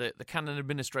the Cannon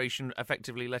administration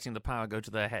effectively letting the power go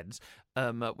to their heads,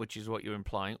 which is what you're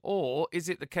implying, or is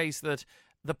it the case that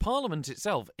the Parliament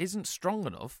itself isn't strong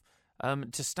enough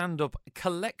to stand up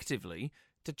collectively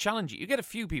to challenge it? You get a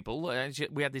few people.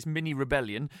 We had this mini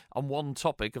rebellion on one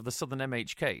topic of the Southern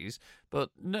MHKs,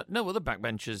 but no other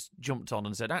backbenchers jumped on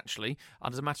and said, actually,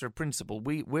 as a matter of principle,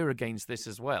 we're against this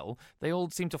as well. They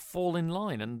all seem to fall in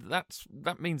line, and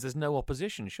that means there's no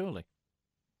opposition, surely.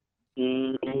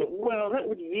 Well, that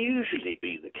would usually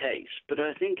be the case, but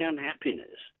I think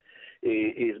unhappiness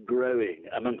is growing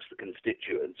amongst the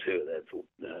constituents who are therefore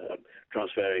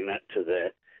transferring that to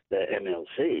their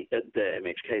MHK,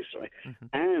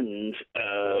 and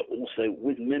also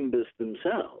with members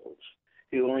themselves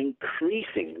who are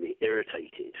increasingly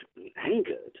irritated and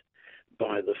angered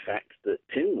by the fact that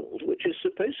Tynwald, which is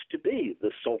supposed to be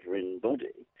the sovereign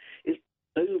body, is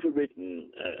overridden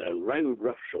a road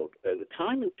roughshod over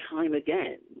time and time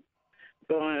again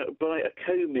by a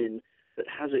Comin that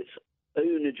has its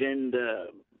own agenda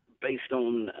based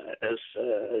on, as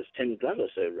Tim Glover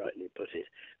so rightly put it,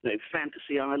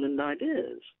 fantasy island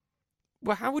ideas.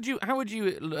 Well, how would you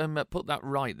put that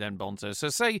right then, Bonzo? So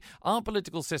say our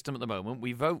political system at the moment,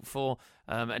 we vote for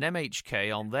an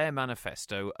MHK on their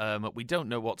manifesto. We don't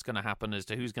know what's going to happen as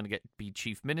to who's going to be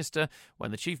chief minister. When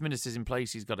the chief minister's in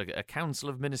place, he's got a council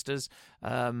of ministers,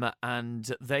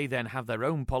 and they then have their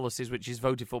own policies, which is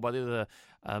voted for by the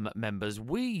other members.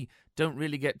 We don't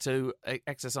really get to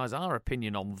exercise our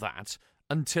opinion on that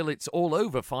until it's all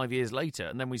over 5 years later,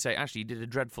 and then we say, actually, you did a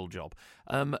dreadful job.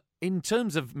 In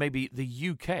terms of maybe the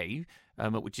UK,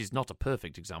 which is not a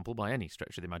perfect example by any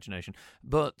stretch of the imagination,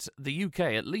 but the UK,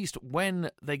 at least when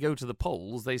they go to the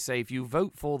polls, they say, if you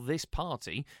vote for this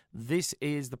party, this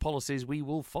is the policies we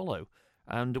will follow.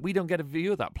 And we don't get a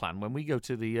view of that plan when we go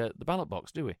to the ballot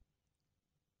box, do we?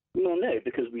 Well, no,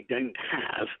 because we don't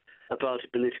have a party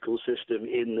political system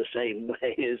in the same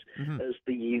way as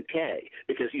the UK,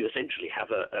 because you essentially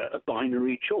have a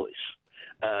binary choice.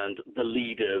 And the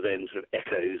leader then sort of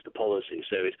echoes the policy.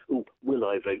 So it's, will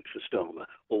I vote for Starmer,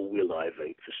 or will I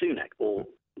vote for Sunak, or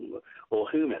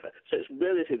whomever? So it's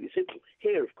relatively simple.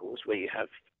 Here, of course, where you have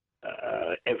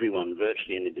everyone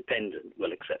virtually an independent,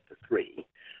 well, except for three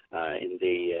in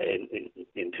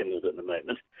Tynwald at the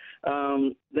moment,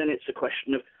 then it's a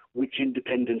question of which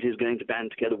independent is going to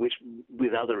band together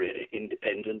with other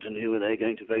independent, and who are they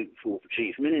going to vote for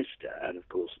chief minister? And of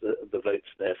course, the votes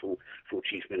therefore for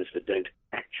chief minister don't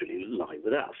actually lie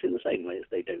with us, in the same way as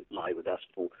they don't lie with us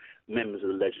for members of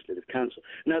the Legislative Council.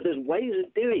 Now, there's ways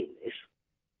of doing this.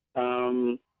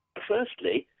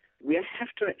 Firstly, we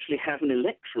have to actually have an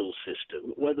electoral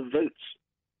system where the votes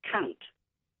count,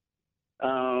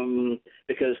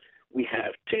 because we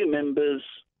have two members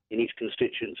in each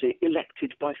constituency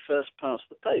elected by first past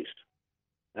the post.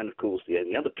 And of course, the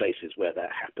only other places where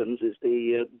that happens is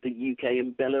the UK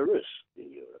and Belarus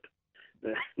in Europe.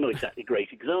 Not exactly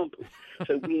great examples.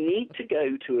 So we need to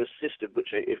go to a system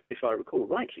which, if I recall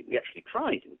rightly, we actually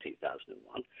tried in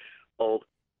 2001, of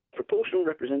proportional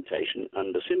representation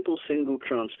under simple single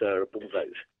transferable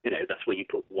vote. That's where you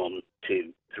put 1,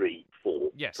 2, 3,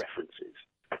 4 preferences.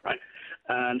 Right?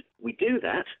 And we do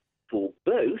that for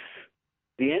both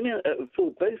the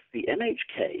for both the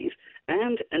MHKs,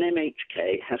 and an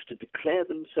MHK has to declare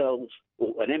themselves,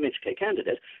 or an MHK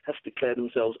candidate has to declare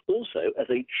themselves also as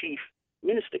a chief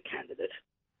minister candidate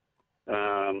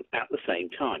at the same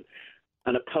time.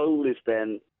 And a poll is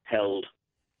then held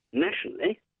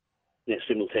nationally,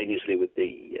 simultaneously with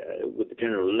the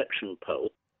general election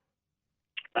poll.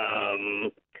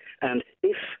 And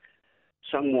if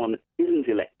someone isn't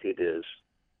elected as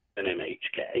an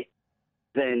MHK,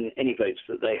 then any votes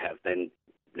that they have then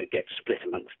get split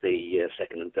amongst the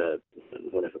second and third,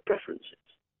 whatever preferences.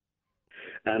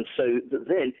 And so that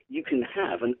then you can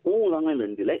have an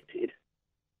all-island elected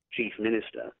chief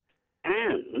minister,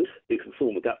 and who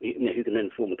can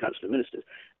then form a council of ministers,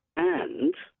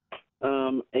 and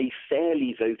a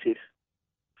fairly voted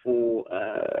for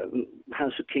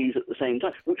House of Keys at the same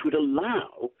time, which would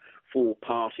allow for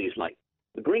parties like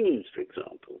the Greens, for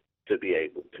example, to be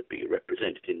able to be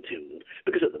represented in Tynwald,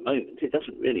 because at the moment it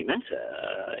doesn't really matter.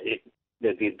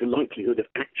 The likelihood of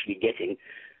actually getting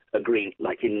a Green,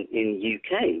 like in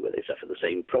UK, where they suffer the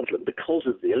same problem because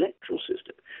of the electoral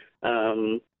system,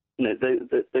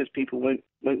 those people won't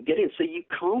get in. So you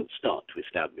can't start to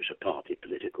establish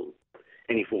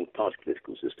any form of party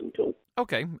political system at all.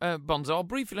 Okay, Bonzo, I'll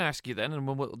briefly ask you then, and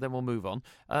we'll move on.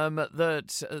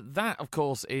 That, of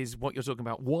course, is what you're talking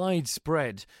about,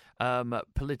 widespread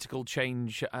political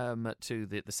change to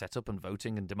the setup and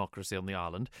voting and democracy on the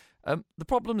island. The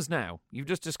problems now, you've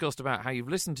just discussed about how you've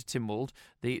listened to Tynwald,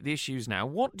 the issues now.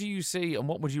 What do you see and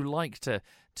what would you like to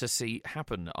see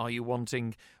happen? Are you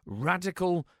wanting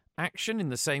radical action in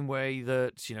the same way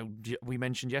that, we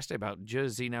mentioned yesterday about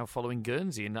Jersey now following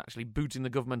Guernsey and actually booting the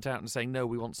government out and saying, no,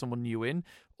 we want someone new in?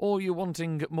 Or you're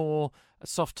wanting more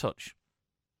soft touch?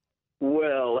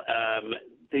 Well,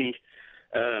 the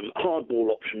hardball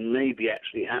option may be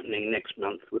actually happening next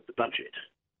month with the budget.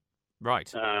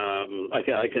 Right.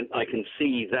 I can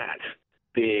see that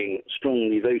being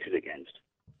strongly voted against.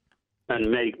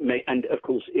 And of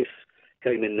course, if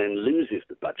Coleman then loses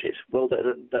the budget, well,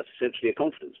 that's essentially a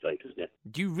confidence vote, isn't it?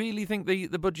 Do you really think the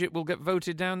budget will get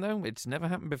voted down, though? It's never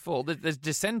happened before. There's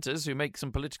dissenters who make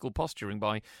some political posturing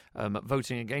by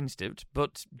voting against it,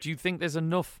 but do you think there's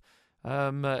enough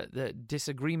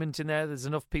disagreement in there? There's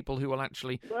enough people who will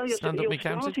actually stand up and be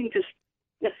counted?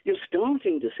 You're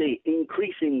starting to see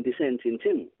increasing dissent in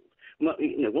Tynwald. Well,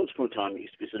 once upon a time it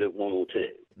used to be sort of 1 or 2.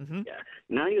 Mm-hmm. Yeah.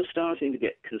 Now you're starting to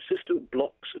get consistent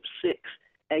blocks of 6,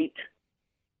 8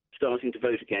 starting to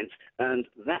vote against, and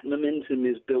that momentum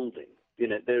is building.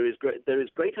 There is great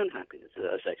unhappiness, as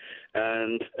I say,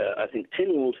 and I think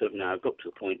Tynwald have now got to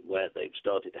a point where they've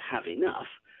started to have enough,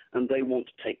 and they want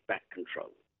to take back control.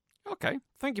 Okay,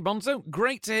 thank you, Bonzo.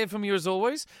 Great to hear from you as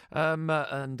always,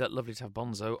 and lovely to have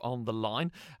Bonzo on the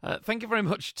line. Thank you very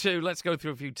much too. Let's go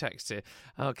through a few texts here.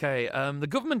 Okay, the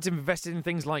government invested in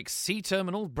things like sea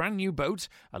terminals, brand new boat,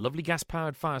 a lovely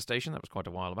gas-powered fire station, that was quite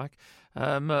a while back.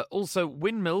 Also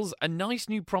windmills, a nice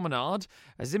new promenade.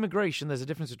 As immigration, there's a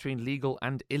difference between legal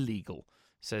and illegal,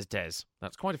 says Des.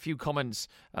 That's quite a few comments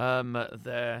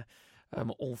there,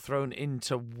 all thrown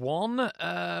into one.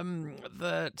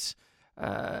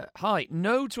 Hi,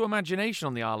 no to imagination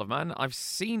on the Isle of Man. I've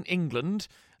seen England,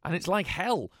 and it's like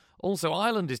hell. Also,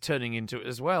 Ireland is turning into it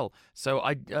as well. So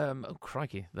oh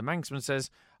crikey, the Manxman says,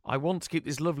 I want to keep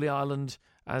this lovely island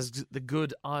as the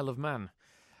good Isle of Man.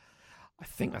 I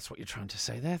think that's what you're trying to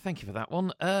say there. Thank you for that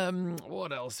one.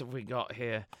 What else have we got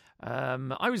here?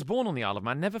 I was born on the Isle of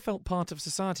Man, never felt part of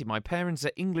society. My parents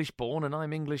are English born, and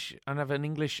I'm English and have an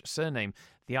English surname.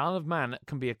 The Isle of Man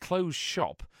can be a closed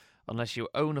shop unless you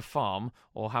own a farm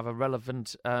or have a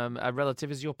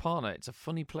relative as your partner. It's a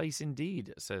funny place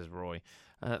indeed, says Roy.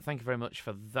 Thank you very much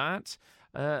for that.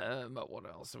 What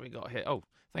else have we got here? Oh,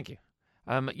 thank you.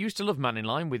 Used to love Mannin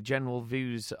Line with general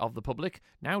views of the public.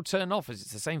 Now turn off as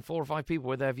it's the same 4 or 5 people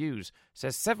with their views.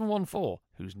 Says 714,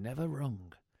 who's never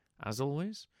wrong. As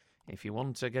always, if you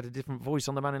want to get a different voice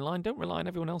on the Mannin Line, don't rely on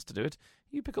everyone else to do it.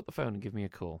 You pick up the phone and give me a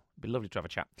call. It'd be lovely to have a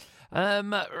chat.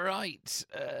 Right.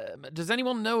 Does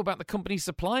anyone know about the company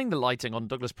supplying the lighting on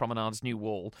Douglas Promenade's new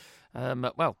wall?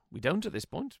 Well, we don't at this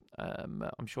point.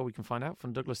 I'm sure we can find out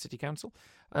from Douglas City Council.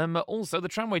 Also, the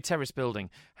Tramway Terrace building.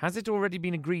 Has it already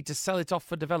been agreed to sell it off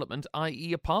for development,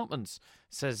 i.e. apartments,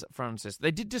 says Francis.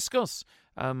 They did discuss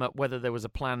whether there was a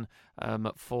plan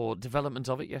for development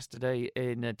of it yesterday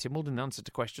in Tynwald in answer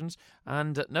to questions.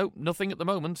 And no, nothing at the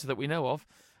moment that we know of.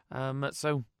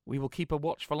 So we will keep a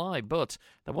watchful eye. But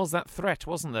there was that threat,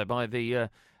 wasn't there, by the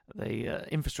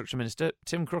infrastructure minister,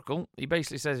 Tim Crookall. He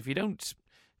basically says if we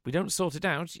don't sort it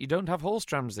out, you don't have horse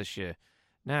trams this year.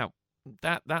 Now,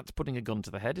 that's putting a gun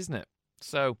to the head, isn't it?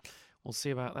 So We'll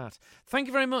see about that. Thank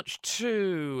you very much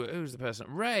to, who's the person?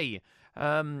 Ray,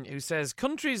 who says,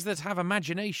 countries that have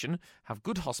imagination have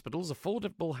good hospitals,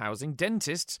 affordable housing,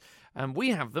 dentists. We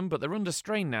have them, but they're under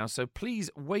strain now, so please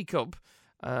wake up.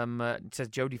 Says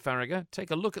Jodie Farragher,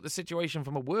 take a look at the situation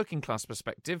from a working class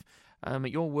perspective.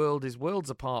 Your world is worlds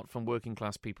apart from working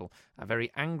class people. A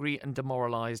very angry and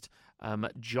demoralised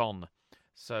John.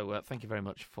 So thank you very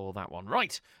much for that one.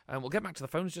 Right, we'll get back to the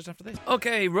phones just after this.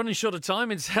 Okay, running short of time.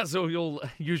 It's as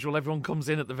usual, everyone comes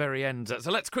in at the very end.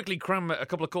 So let's quickly cram a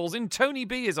couple of calls in. Tony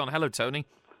B is on. Hello, Tony.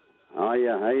 Oh,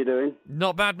 yeah, how you doing?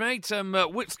 Not bad, mate.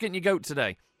 Which skin you goat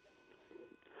today?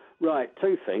 Right,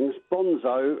 two things.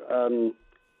 Bonzo,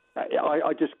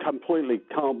 I just completely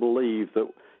can't believe that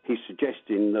he's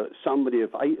suggesting that somebody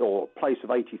of a place of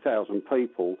 80,000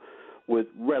 people with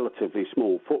relatively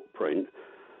small footprint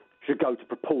should go to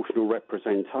proportional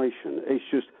representation. It's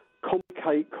just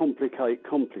complicate.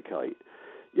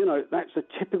 You know, that's a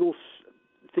typical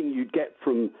thing you'd get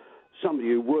from somebody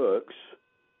who works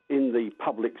in the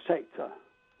public sector,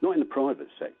 not in the private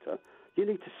sector. You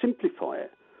need to simplify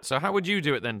it. So how would you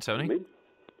do it then, Tony?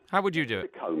 How would you do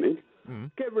it? Combing.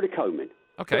 Get rid of Combing.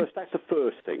 Okay. First, that's the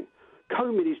first thing.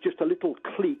 Combing is just a little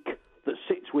clique that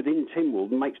sits within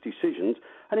Tynwald and makes decisions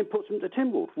and then puts them to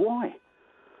Tynwald. Why?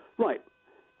 Right.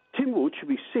 Tynwald should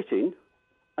be sitting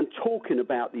and talking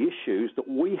about the issues that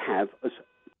we have as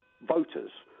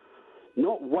voters,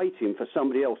 not waiting for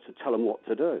somebody else to tell them what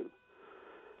to do.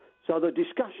 So the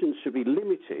discussions should be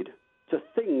limited to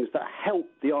things that help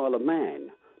the Isle of Man,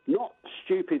 not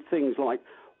stupid things like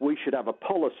we should have a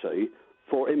policy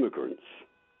for immigrants.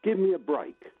 Give me a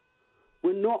break.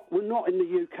 We're not in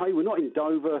the UK, we're not in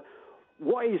Dover.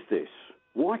 What is this?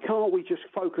 Why can't we just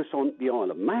focus on the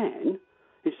Isle of Man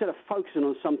instead of focusing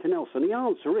on something else? And the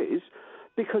answer is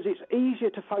because it's easier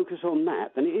to focus on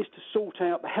that than it is to sort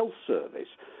out the health service,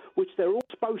 which they're all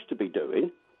supposed to be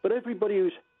doing, but everybody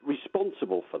who's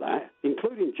responsible for that,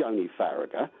 including Jodie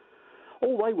Farragher,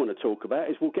 all they want to talk about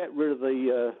is we'll get rid of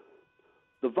the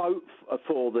vote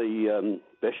for the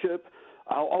bishop.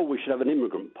 Oh, we should have an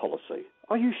immigrant policy.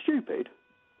 Are you stupid?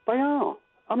 They are.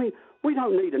 I mean, we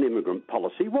don't need an immigrant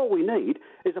policy. What we need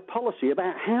is a policy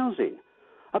about housing,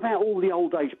 about all the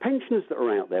old age pensioners that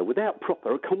are out there without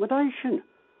proper accommodation.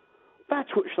 That's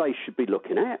what they should be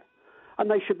looking at. And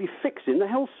they should be fixing the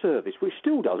health service, which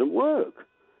still doesn't work.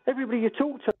 Everybody you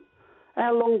talk to,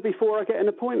 how long before I get an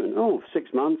appointment? Oh,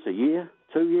 6 months, a year,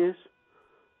 2 years.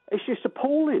 It's just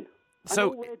appalling. So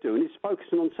and all they're doing is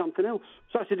focusing on something else.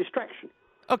 So it's a distraction.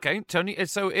 Okay, Tony.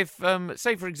 So if,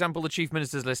 say, for example, the Chief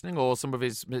Minister's listening or some of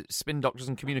his spin doctors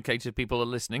and communicative people are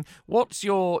listening, what's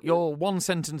your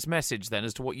one-sentence message then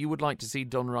as to what you would like to see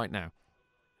done right now?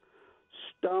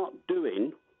 Start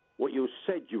doing what you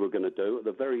said you were going to do at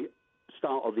the very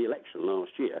start of the election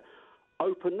last year.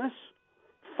 Openness,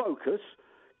 focus,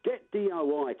 get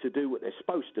DOI to do what they're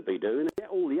supposed to be doing and get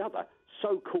all the other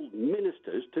so-called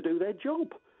ministers to do their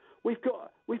job. We've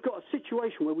got a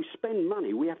situation where we spend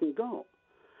money we haven't got.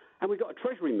 And we've got a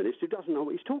Treasury Minister who doesn't know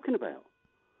what he's talking about.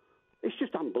 It's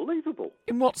just unbelievable.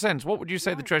 In what sense? What would you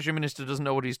say the Treasury Minister doesn't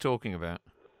know what he's talking about?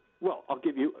 Well, I'll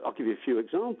give you a few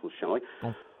examples, shall I?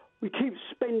 Oh. We keep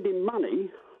spending money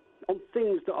on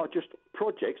things that are just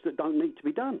projects that don't need to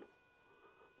be done.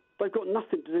 They've got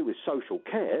nothing to do with social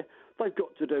care. They've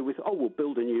got to do with, we'll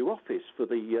build a new office for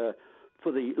the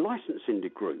licensing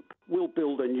group. We'll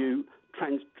build a new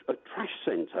trash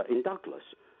centre in Douglas.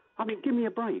 I mean, give me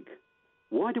a break.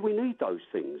 Why do we need those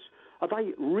things? Are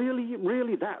they really,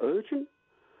 really that urgent?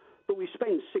 But we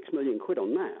spend £6 million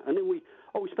on that, and then we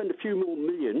spend a few more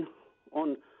million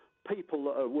on people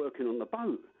that are working on the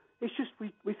boat. It's just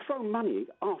we throw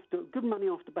good money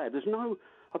after bad. There's no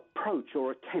approach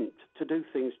or attempt to do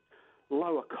things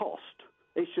lower cost.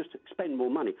 It's just spend more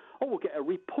money. We'll get a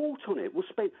report on it.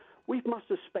 We must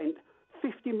have spent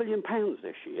 £50 million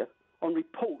this year on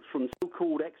reports from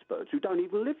so-called experts who don't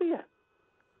even live here.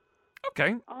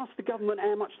 Okay. Ask the government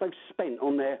how much they've spent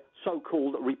on their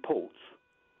so-called reports.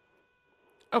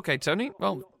 Okay, Tony.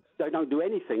 Well, they don't do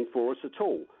anything for us at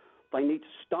all. They need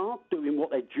to start doing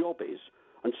what their job is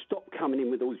and stop coming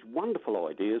in with all these wonderful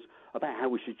ideas about how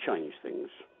we should change things.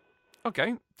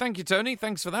 Okay. Thank you, Tony.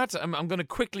 Thanks for that. I'm going to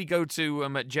quickly go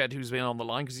to Jed, who's been on the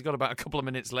line, because he's got about a couple of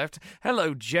minutes left.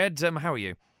 Hello, Jed. How are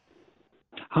you?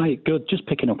 Hi, good. Just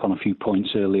picking up on a few points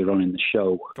earlier on in the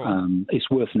show. It's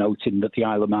worth noting that the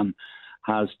Isle of Man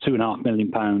has £2.5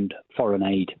 million foreign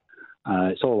aid.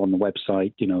 It's all on the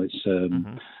website. You know, it's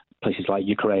places like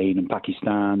Ukraine and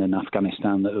Pakistan and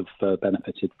Afghanistan that have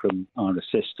benefited from our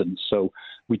assistance. So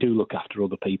we do look after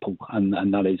other people, and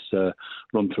that is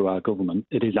run through our government.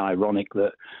 It is ironic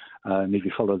that If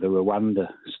you follow the Rwanda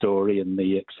story and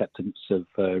the acceptance of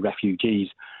refugees,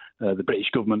 the British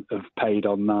government have paid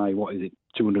on now,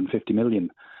 250 million,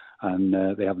 and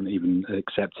they haven't even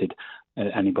accepted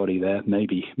anybody there.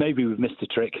 Maybe we've missed a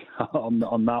trick on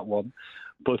that one.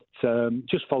 But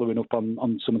just following up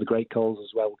on some of the great calls as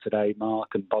well today, Mark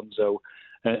and Bonzo,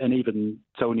 and even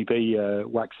Tony B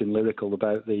waxing lyrical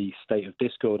about the state of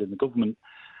discord in the government.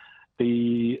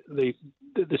 The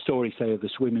story, say, of the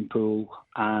swimming pool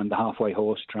and the halfway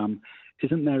horse tram,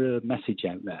 isn't there a message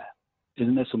out there?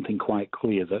 Isn't there something quite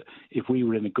clear that if we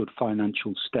were in a good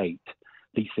financial state,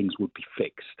 these things would be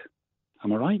fixed?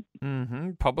 Am I right?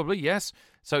 Probably, yes.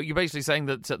 So you're basically saying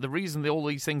that the reason that all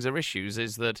these things are issues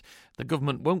is that the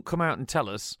government won't come out and tell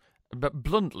us, but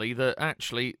bluntly, that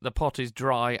actually the pot is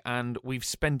dry and we've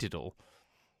spent it all.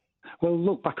 Well,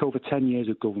 look back over 10 years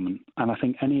of government, and I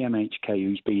think any MHK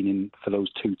who's been in for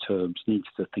those 2 terms needs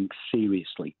to think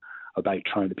seriously about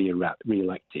trying to be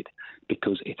re-elected,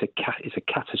 because it's a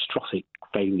catastrophic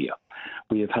failure.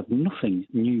 We have had nothing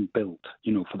new built,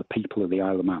 for the people of the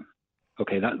Isle of Man.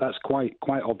 Okay, that's quite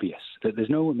obvious. That there's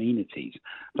no amenities.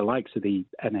 The likes of the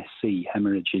NSC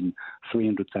hemorrhaging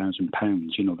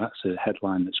 £300,000, that's a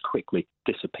headline that's quickly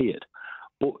disappeared.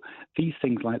 But these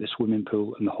things like the swimming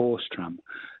pool and the horse tram,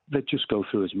 they just go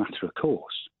through as a matter of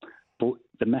course. But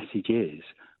the message is,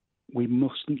 we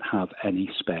mustn't have any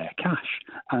spare cash.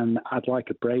 And I'd like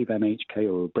a brave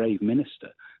MHK or a brave minister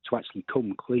to actually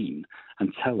come clean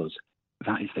and tell us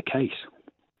that is the case.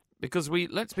 Because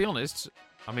let's be honest,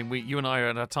 you and I are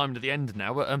at our time to the end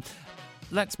now, but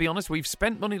let's be honest, we've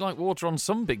spent money like water on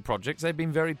some big projects. They've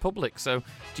been very public. So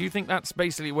do you think that's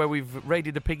basically where we've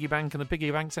raided a piggy bank and the piggy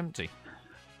bank's empty?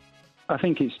 I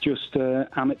think it's just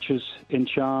amateurs in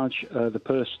charge, the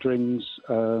purse strings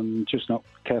just not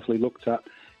carefully looked at.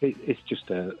 It's just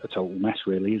a total mess,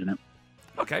 really, isn't it?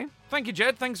 OK. Thank you,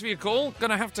 Jed. Thanks for your call.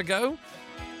 Gonna have to go.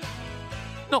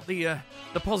 Not the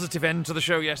positive end to the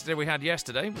show we had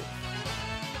yesterday.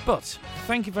 But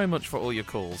thank you very much for all your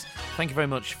calls. Thank you very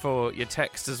much for your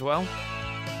text as well.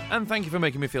 And thank you for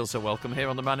making me feel so welcome here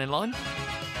on the Mannin Line.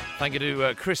 Thank you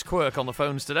to Chris Quirk on the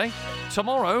phones today.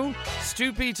 Tomorrow,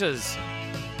 Stu Peters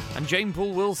and Jane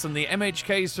Poole Wilson, the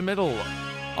MHKs for Middle,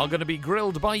 are going to be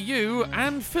grilled by you,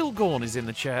 and Phil Gorn is in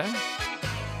the chair.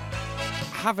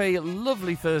 Have a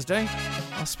lovely Thursday.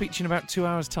 I'll speak to you in about 2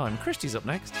 hours' time. Christy's up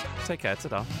next. Take care.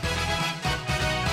 Ta-da.